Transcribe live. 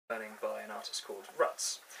learning by an artist called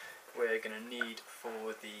Ruts. We're going to need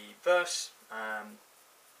for the verse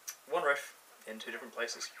one riff in two different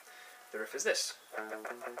places. The riff is this.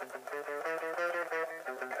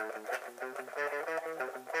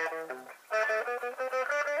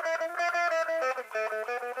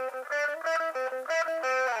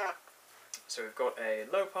 So we've got a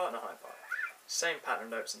low part and a high part. Same pattern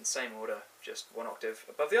of notes in the same order, just one octave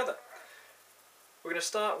above the other. We're going to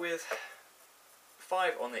start with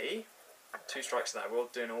 5 on the E, 2 strikes of that. We're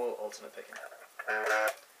doing all alternate picking.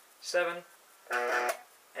 7,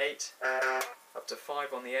 8, up to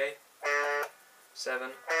 5 on the A,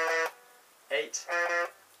 7, 8,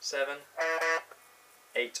 7,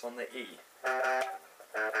 8 on the E.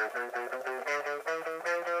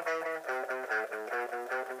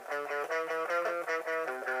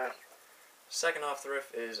 Second half of the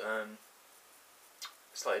riff is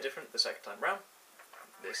slightly different the second time round.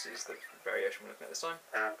 This is the variation we're looking at this time.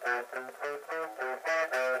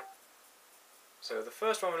 So the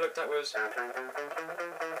first one we looked at was,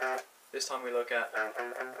 this time we look at,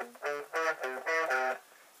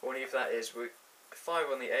 what we need for that is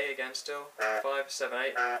 5 on the A again still, 5, 7,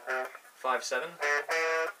 8, 5, 7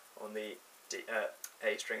 on the D,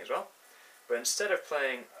 A string as well. But instead of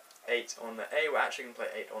playing 8 on the A, we're actually going to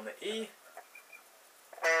play 8 on the E,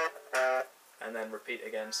 and then repeat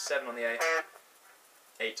again, 7 on the A,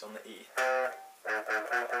 8 on the E.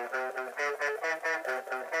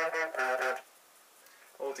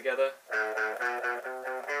 All together.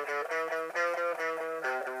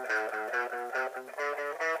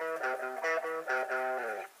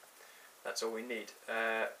 That's all we need.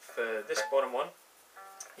 For this bottom one,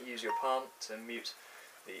 you use your palm to mute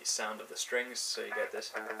the sound of the strings, so you get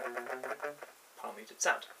this palm muted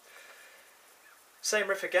sound. Same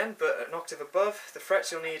riff again, but an octave above. The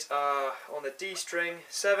frets you'll need are on the D string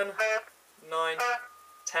 7, 9,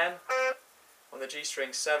 10, on the G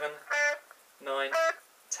string 7, 9,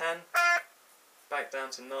 10, back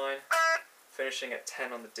down to 9, finishing at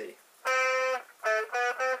 10 on the D.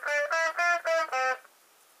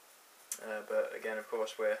 But again, of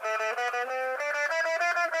course, we're...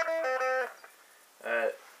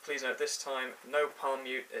 please note this time, no palm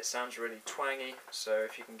mute, it sounds really twangy, so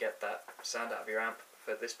if you can get that sound out of your amp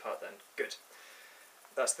for this part, then good.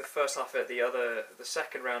 That's the first half of it. The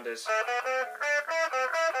second round is...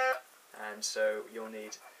 and so you'll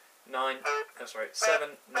need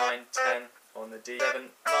 7, 9, 10 on the D, 7,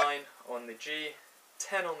 9 on the G,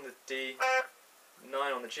 10 on the D,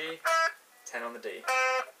 9 on the G, 10 on the D.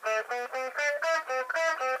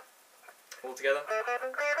 All together.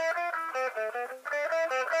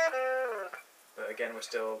 But again, we're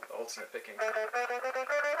still alternate picking.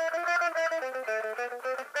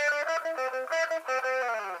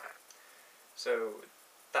 So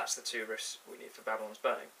that's the 2 riffs we need for Babylon's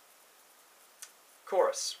Burning.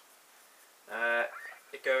 Chorus.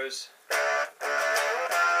 It goes...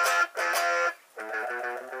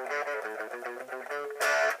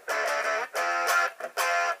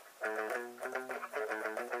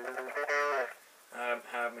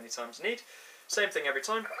 how many times you need. Same thing every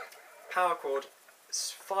time. Power chord,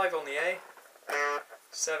 5 on the A,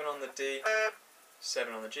 7 on the D,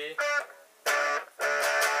 7 on the G,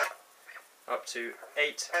 up to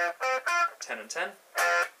 8, 10 and 10.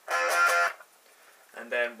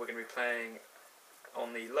 And then we're going to be playing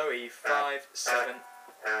on the low E 5, 7,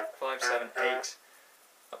 5, 7, 8,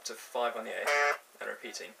 up to 5 on the A, and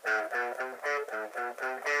repeating.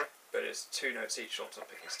 But it's 2 notes each alternate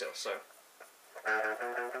picking still, so...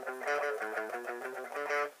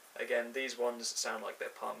 Again, these ones sound like they're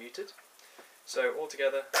palm muted. So all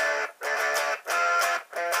together.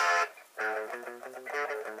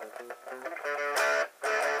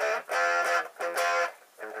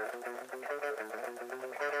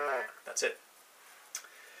 That's it.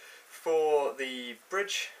 For the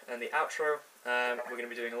bridge and the outro, we're going to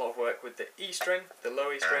be doing a lot of work with the E string, the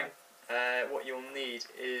low E string. What you'll need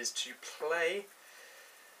is to play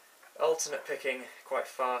alternate picking quite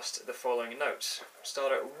fast the following notes.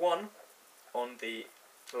 Start at 1 on the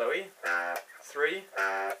low E, 3,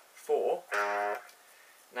 4.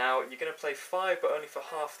 Now you're going to play 5 but only for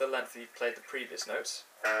half the length that you've played the previous notes,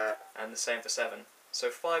 and the same for 7. So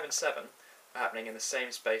 5 and 7 are happening in the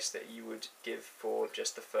same space that you would give for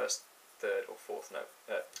just the first, third or fourth note,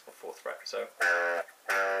 or fourth fret. So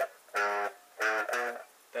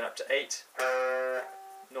then up to 8.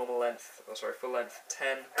 Normal length, or sorry, full length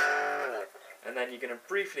 10, and then you're going to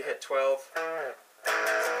briefly hit 12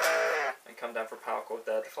 and come down for a power chord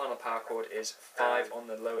there. The final power chord is 5 on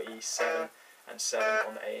the lower E, 7, and 7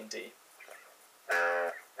 on the A and D.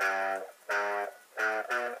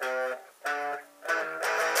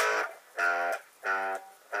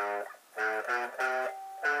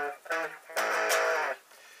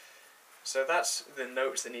 So that's the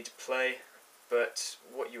notes they need to play, but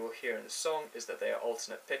what you will hear in the song is that they are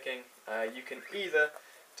alternate picking. You can either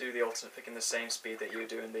do the alternate picking the same speed that you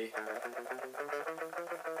do in the...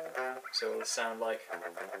 So it will sound like...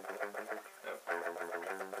 Oh.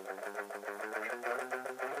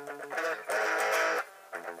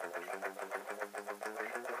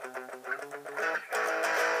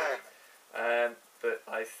 But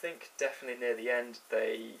I think definitely near the end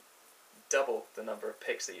they double the number of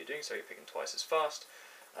picks that you're doing, so you're picking twice as fast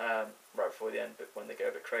right before the end, but when they go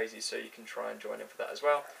a bit crazy, so you can try and join in for that as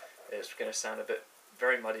well. It's going to sound a bit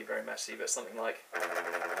very muddy, very messy, but something like...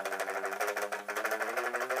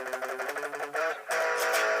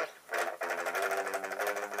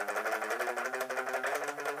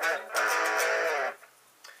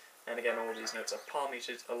 And again, all these notes are palm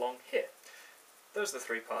muted along here. Those are the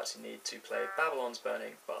three parts you need to play Babylon's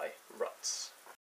Burning by Ruts.